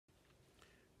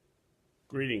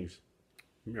Greetings.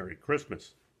 Merry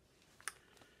Christmas.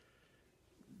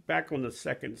 Back on the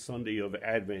second Sunday of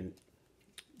Advent,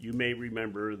 you may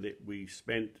remember that we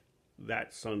spent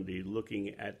that Sunday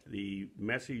looking at the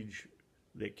message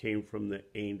that came from the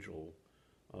angel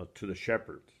to the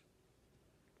shepherds.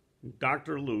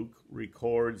 Dr. Luke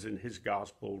records in his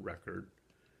gospel record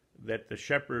that the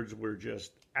shepherds were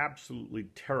just absolutely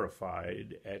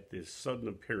terrified at this sudden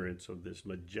appearance of this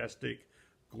majestic,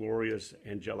 glorious,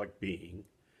 angelic being,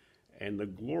 and the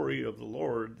glory of the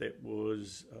Lord that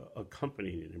was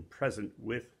accompanying and present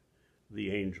with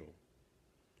the angel.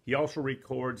 He also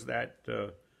records that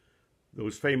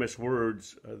those famous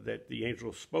words that the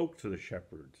angel spoke to the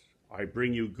shepherds, "I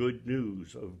bring you good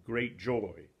news of great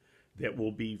joy that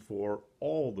will be for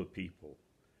all the people.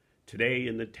 Today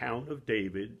in the town of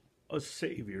David, a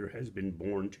Savior has been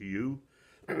born to you.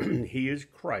 He is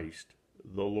Christ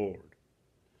the Lord."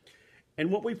 And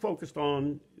what we focused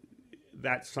on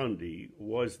that Sunday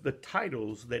was the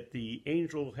titles that the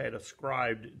angel had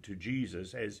ascribed to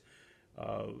Jesus as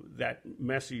that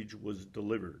message was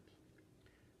delivered.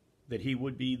 That he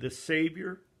would be the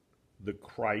Savior, the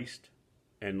Christ,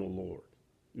 and the Lord.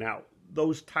 Now,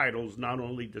 those titles not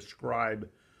only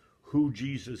describe who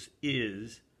Jesus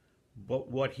is, but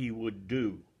what he would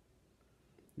do.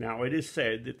 Now, it is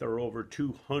said that there are over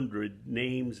 200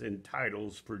 names and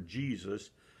titles for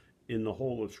Jesus in the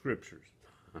whole of Scriptures.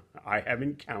 I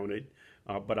haven't counted,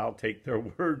 but I'll take their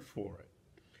word for it.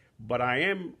 But I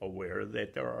am aware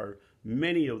that there are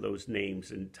many of those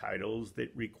names and titles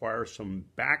that require some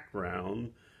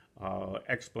background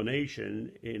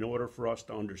explanation in order for us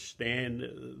to understand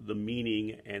the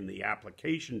meaning and the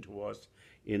application to us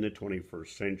in the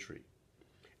 21st century.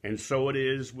 And so it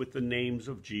is with the names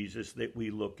of Jesus that we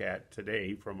look at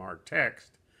today from our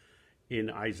text in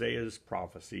Isaiah's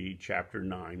prophecy, chapter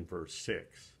 9, verse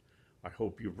 6. I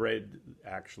hope you've read,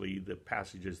 actually, the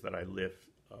passages that I left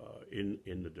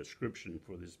in the description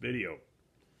for this video.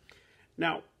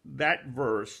 Now, that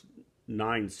verse,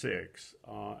 9:6,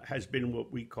 has been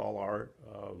what we call our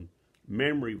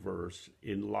memory verse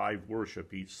in live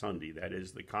worship each Sunday. That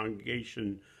is, the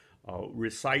congregation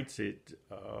recites it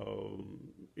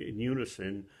in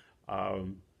unison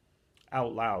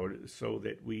out loud so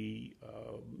that we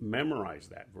memorize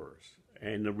that verse.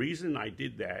 And the reason I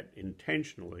did that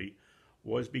intentionally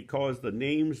was because the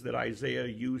names that Isaiah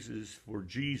uses for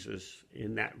Jesus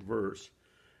in that verse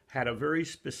had a very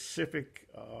specific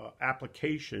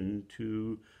application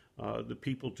to the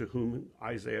people to whom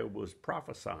Isaiah was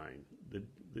prophesying,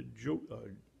 the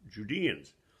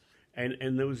Judeans.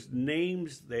 And those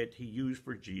names that he used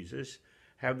for Jesus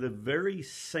have the very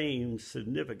same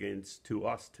significance to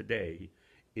us today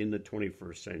in the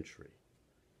 21st century.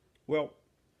 Well,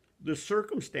 the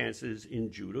circumstances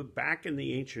in Judah back in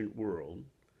the ancient world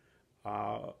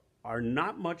are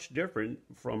not much different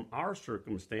from our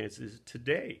circumstances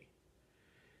today.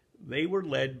 They were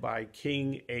led by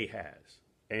King Ahaz,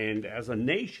 and as a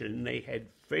nation, they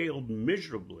had failed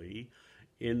miserably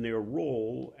in their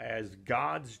role as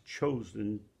God's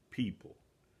chosen people.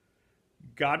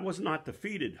 God was not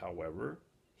defeated, however.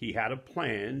 He had a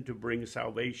plan to bring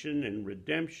salvation and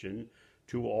redemption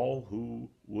to all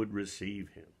who would receive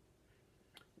him.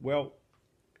 Well,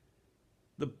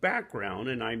 the background,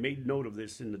 and I made note of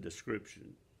this in the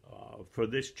description, for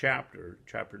this chapter,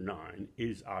 chapter 9,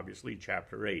 is obviously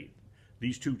chapter 8.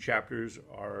 These two chapters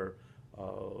are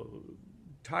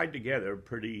tied together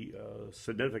pretty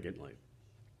significantly.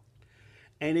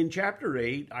 And in chapter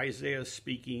 8, Isaiah is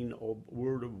speaking a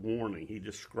word of warning. He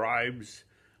describes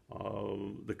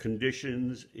the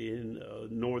conditions in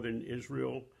northern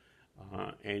Israel,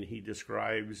 and he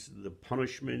describes the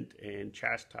punishment and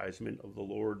chastisement of the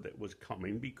Lord that was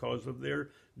coming because of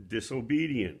their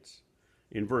disobedience.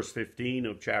 In verse 15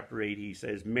 of chapter 8, he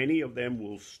says, "Many of them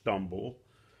will stumble,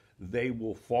 they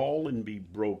will fall and be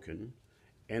broken,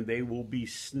 and they will be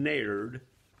snared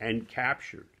and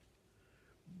captured."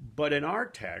 But in our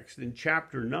text, in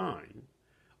chapter 9,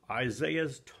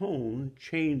 Isaiah's tone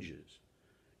changes.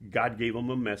 God gave him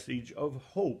a message of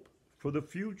hope for the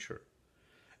future.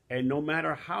 And no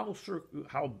matter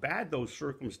how bad those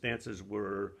circumstances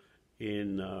were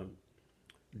in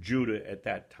Judah at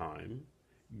that time,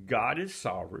 God is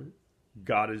sovereign,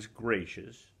 God is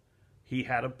gracious. He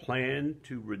had a plan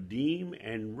to redeem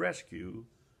and rescue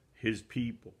his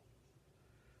people.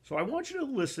 So I want you to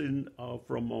listen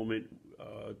for a moment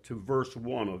to verse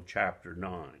 1 of chapter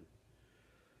 9.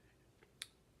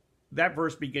 That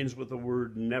verse begins with the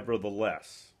word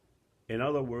nevertheless. In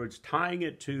other words, tying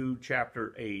it to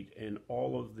chapter 8 and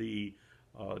all of the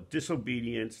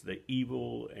disobedience, the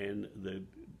evil, and the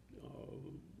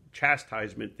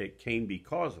chastisement that came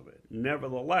because of it.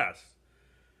 Nevertheless,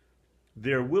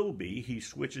 there will be, he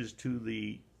switches to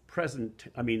the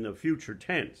the future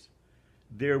tense.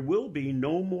 There will be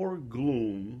no more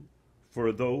gloom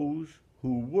for those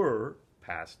who were,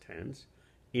 past tense,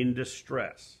 in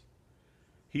distress.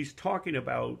 He's talking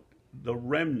about the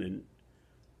remnant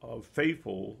of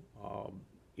faithful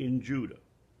in Judah.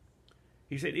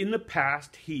 He said, in the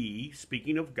past, he,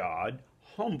 speaking of God,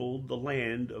 humbled the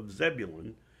land of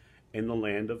Zebulun and the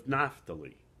land of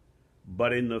Naphtali.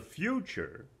 But in the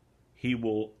future, he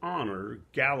will honor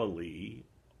Galilee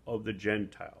of the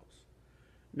Gentiles.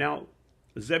 Now,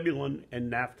 Zebulun and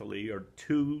Naphtali are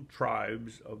two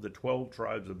tribes of the 12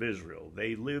 tribes of Israel.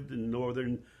 They lived in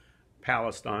northern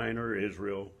Palestine or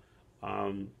Israel,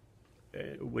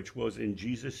 which was in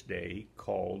Jesus' day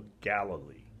called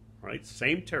Galilee. Right?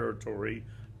 Same territory,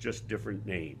 just different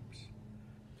names.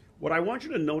 What I want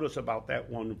you to notice about that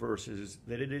one verse is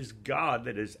that it is God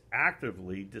that is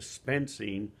actively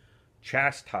dispensing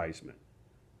chastisement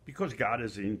because God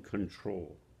is in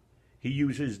control. He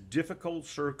uses difficult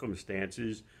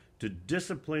circumstances to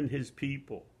discipline his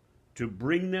people, to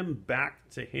bring them back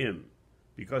to him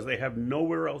because they have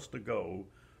nowhere else to go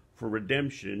for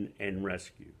redemption and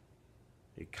rescue.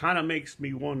 It kind of makes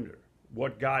me wonder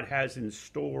what God has in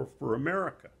store for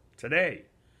America today,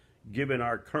 given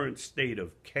our current state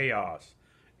of chaos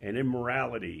and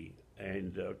immorality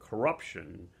and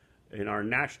corruption in our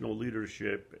national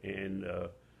leadership and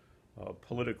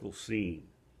political scene.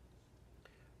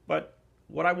 But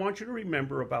what I want you to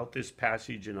remember about this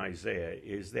passage in Isaiah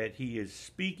is that he is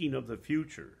speaking of the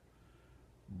future,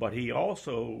 but he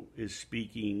also is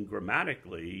speaking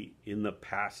grammatically in the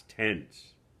past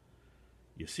tense.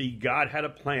 You see, God had a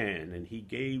plan, and he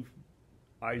gave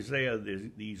Isaiah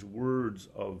these words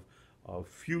of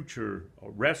future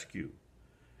rescue.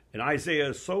 And Isaiah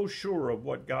is so sure of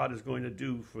what God is going to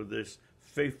do for this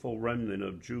faithful remnant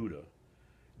of Judah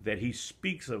that he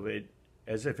speaks of it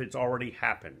as if it's already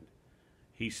happened.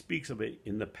 He speaks of it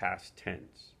in the past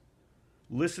tense.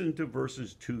 Listen to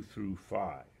verses 2 through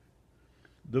 5.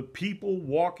 The people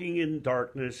walking in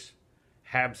darkness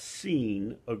have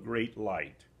seen a great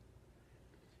light.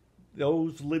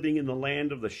 Those living in the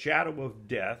land of the shadow of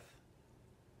death,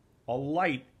 a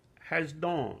light has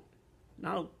dawned.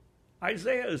 Now,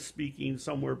 Isaiah is speaking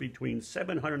somewhere between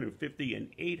 750 and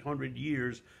 800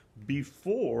 years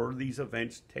before these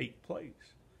events take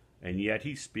place. And yet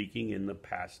he's speaking in the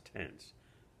past tense.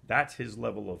 That's his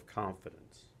level of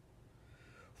confidence.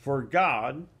 For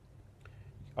God,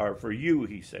 or for you,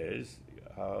 he says,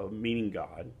 meaning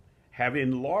God, have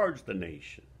enlarged the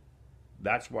nation.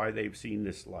 That's why they've seen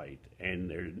this light,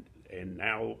 and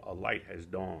now a light has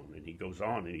dawned. And he goes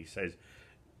on and he says,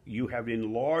 you have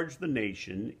enlarged the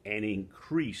nation and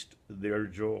increased their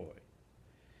joy.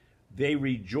 They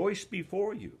rejoice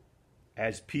before you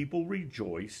as people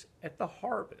rejoice at the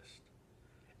harvest,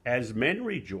 as men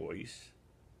rejoice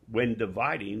when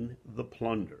dividing the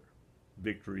plunder,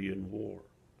 victory in war.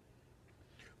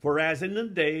 For as in the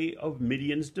day of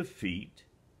Midian's defeat,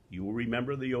 you will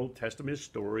remember the Old Testament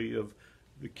story of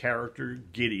the character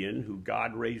Gideon, who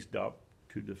God raised up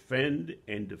to defend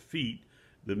and defeat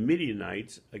the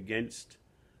Midianites against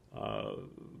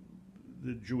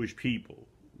the Jewish people.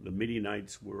 The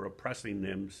Midianites were oppressing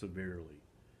them severely.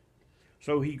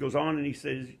 So he goes on and he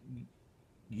says,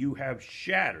 you have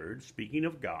shattered, speaking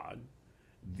of God,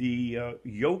 the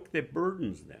yoke that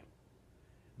burdens them,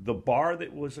 the bar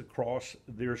that was across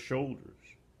their shoulders,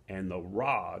 and the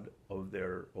rod of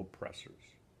their oppressors.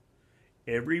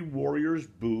 Every warrior's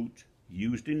boot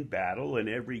used in battle and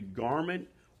every garment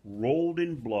rolled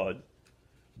in blood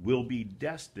will be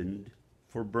destined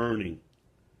for burning,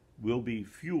 will be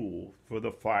fuel for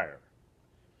the fire.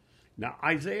 Now,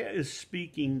 Isaiah is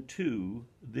speaking to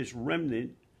this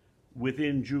remnant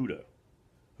within Judah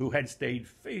who had stayed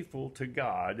faithful to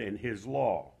God and his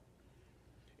law.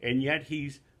 And yet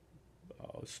he's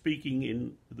speaking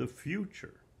in the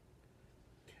future.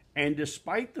 And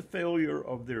despite the failure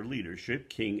of their leadership,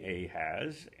 King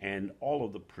Ahaz and all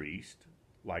of the priests,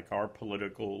 like our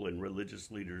political and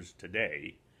religious leaders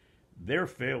today, their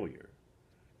failure,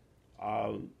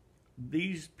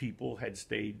 these people had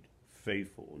stayed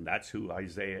faithful. And that's who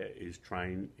Isaiah is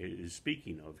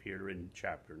speaking of here in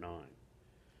chapter 9.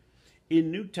 In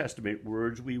New Testament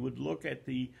words, we would look at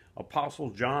the Apostle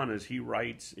John as he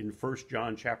writes in 1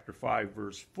 John chapter 5,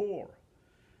 verse 4.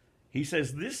 He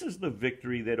says, this is the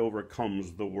victory that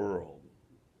overcomes the world.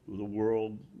 The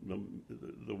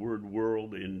word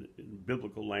world in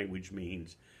biblical language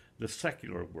means the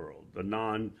secular world, the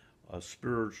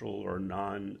non-spiritual or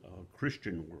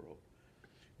non-Christian world.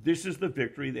 This is the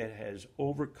victory that has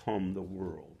overcome the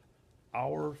world,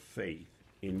 our faith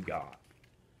in God.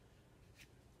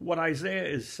 What Isaiah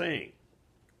is saying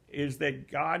is that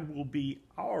God will be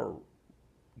our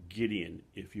Gideon,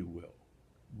 if you will,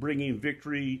 bringing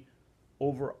victory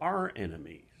over our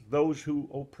enemies, those who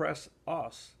oppress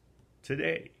us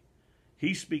today.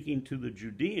 He's speaking to the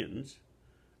Judeans,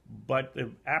 but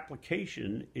the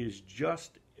application is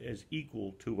just as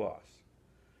equal to us.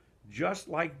 Just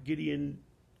like Gideon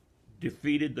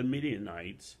defeated the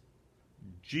Midianites,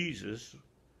 Jesus,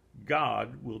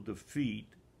 God, will defeat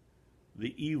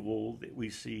the evil that we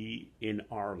see in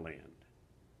our land.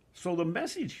 So the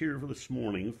message here for this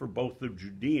morning for both the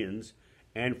Judeans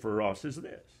and for us is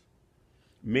this: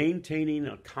 maintaining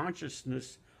a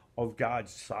consciousness of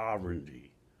God's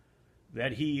sovereignty,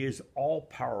 that he is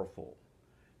all-powerful,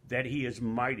 that he is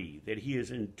mighty, that he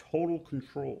is in total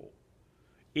control.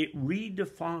 It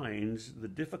redefines the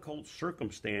difficult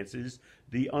circumstances,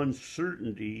 the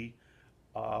uncertainty,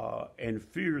 and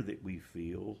fear that we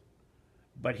feel,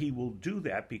 but he will do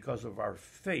that because of our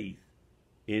faith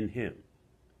in him.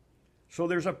 So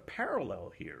there's a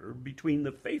parallel here between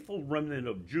the faithful remnant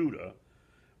of Judah,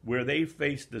 where they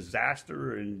face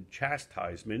disaster and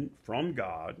chastisement from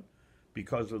God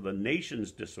because of the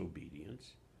nation's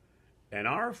disobedience, and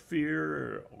our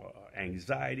fear,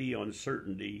 anxiety,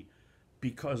 uncertainty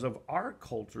because of our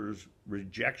culture's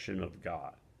rejection of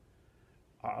God.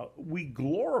 We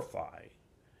glorify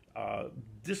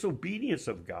disobedience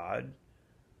of God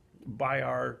by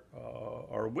our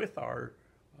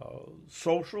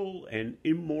social and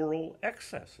immoral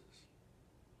excesses.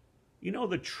 You know,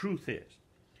 the truth is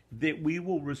that we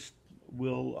will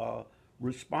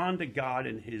respond to God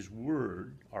in his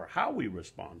word, or how we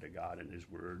respond to God in his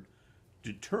word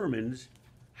determines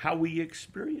how we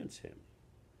experience him.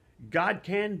 God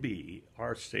can be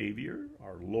our Savior,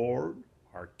 our Lord,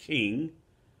 our King,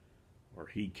 or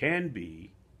he can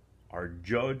be our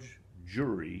judge,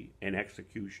 jury, and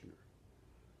executioner.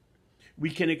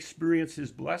 We can experience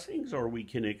his blessings, or we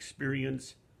can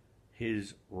experience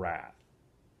his wrath.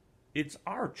 It's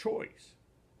our choice,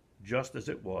 just as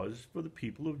it was for the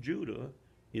people of Judah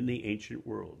in the ancient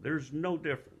world. There's no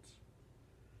difference.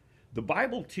 The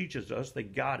Bible teaches us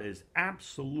that God is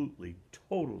absolutely,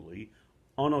 totally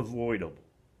unavoidable.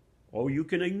 Oh, you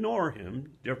can ignore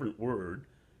him, different word,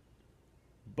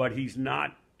 but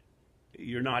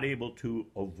you're not able to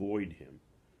avoid him.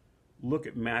 Look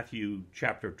at Matthew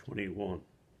chapter 21.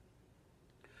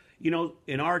 You know,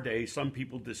 in our day, some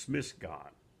people dismiss God.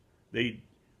 They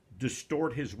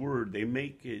distort his word. They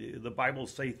make the Bible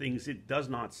say things it does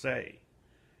not say.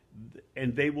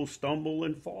 And they will stumble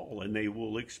and fall, and they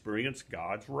will experience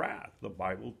God's wrath. The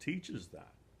Bible teaches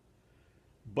that.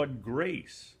 But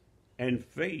grace and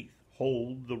faith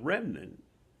hold the remnant,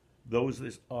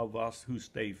 those of us who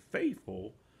stay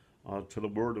faithful to the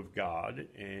word of God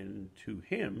and to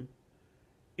him.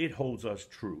 It holds us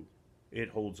true. It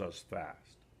holds us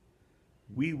fast.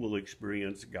 We will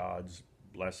experience God's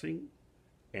blessing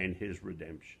and his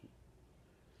redemption.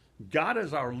 God,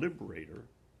 as our liberator,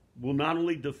 will not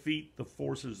only defeat the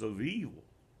forces of evil,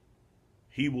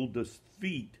 he will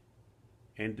defeat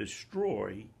and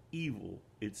destroy evil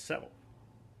itself.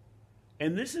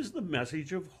 And this is the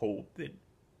message of hope that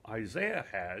Isaiah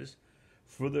has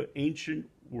for the ancient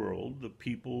world, the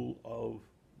people of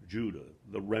Judah,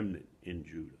 the remnant in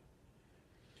Judah.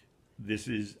 This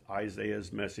is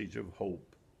Isaiah's message of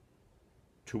hope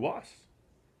to us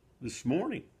this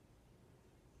morning.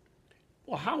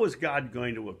 Well, how is God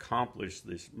going to accomplish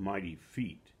this mighty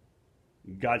feat?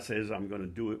 God says, I'm going to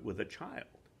do it with a child.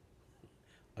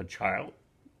 A child?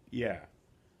 Yeah,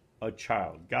 a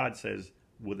child. God says,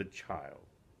 with a child.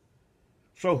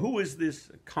 So who is this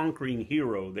conquering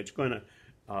hero that's going to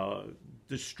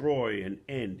destroy and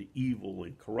end evil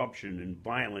and corruption and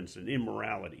violence and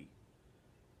immorality?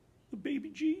 The baby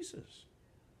Jesus,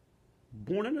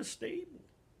 born in a stable,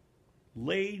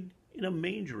 laid in a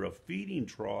manger, a feeding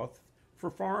trough for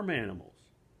farm animals.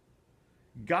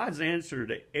 God's answer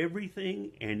to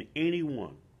everything and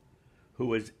anyone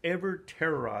who has ever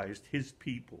terrorized his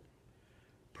people,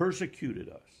 persecuted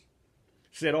us,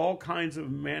 said all kinds of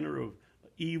manner of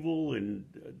evil and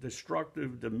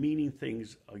destructive, demeaning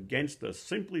things against us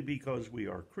simply because we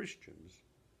are Christians,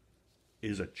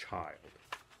 is a child.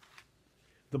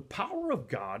 The power of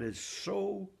God is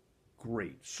so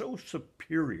great, so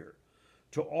superior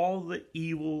to all the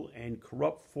evil and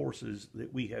corrupt forces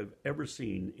that we have ever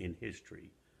seen in history.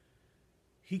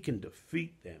 He can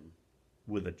defeat them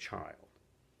with a child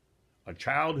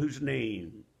whose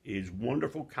name is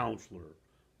Wonderful Counselor,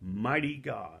 Mighty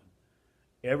God,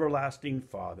 Everlasting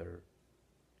Father,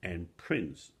 and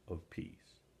Prince of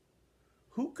Peace.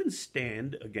 Who can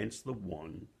stand against the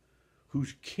one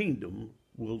whose kingdom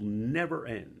will never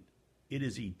end? It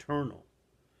is eternal,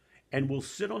 and will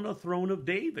sit on the throne of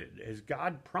David, as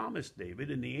God promised David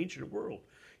in the ancient world.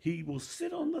 He will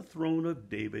sit on the throne of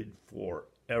David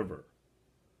forever.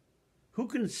 Who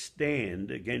can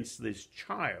stand against this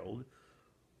child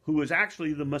who is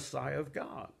actually the Messiah of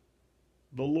God,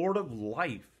 the Lord of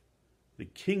life, the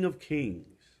King of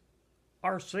kings,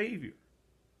 our Savior?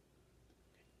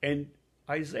 And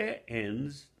Isaiah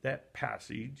ends that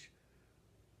passage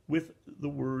with the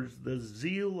words, "The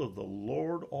zeal of the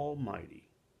Lord Almighty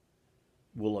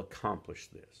will accomplish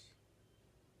this."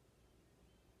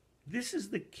 This is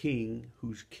the King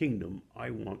whose kingdom I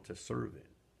want to serve in.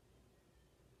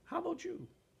 How about you?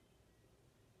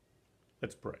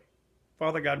 Let's pray.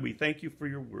 Father God, we thank you for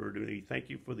your word, and we thank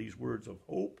you for these words of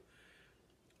hope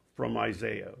from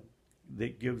Isaiah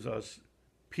that gives us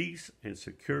peace and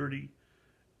security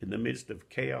in the midst of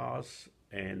chaos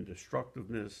and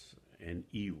destructiveness and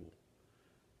evil,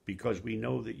 because we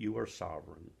know that you are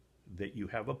sovereign, that you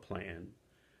have a plan,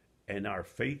 and our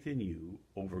faith in you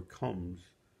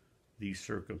overcomes these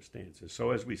circumstances.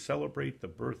 So as we celebrate the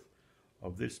birth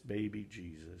of this baby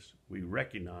Jesus, we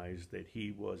recognize that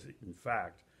he was in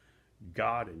fact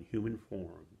God in human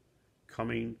form,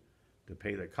 coming to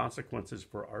pay the consequences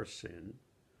for our sin,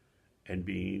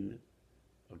 and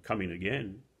coming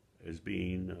again as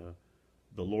being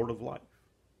the Lord of life,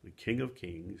 the King of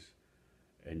kings,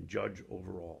 and judge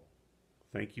over all.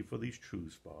 Thank you for these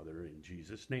truths, Father, in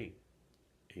Jesus' name.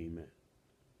 Amen.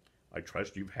 I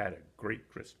trust you've had a great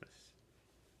Christmas.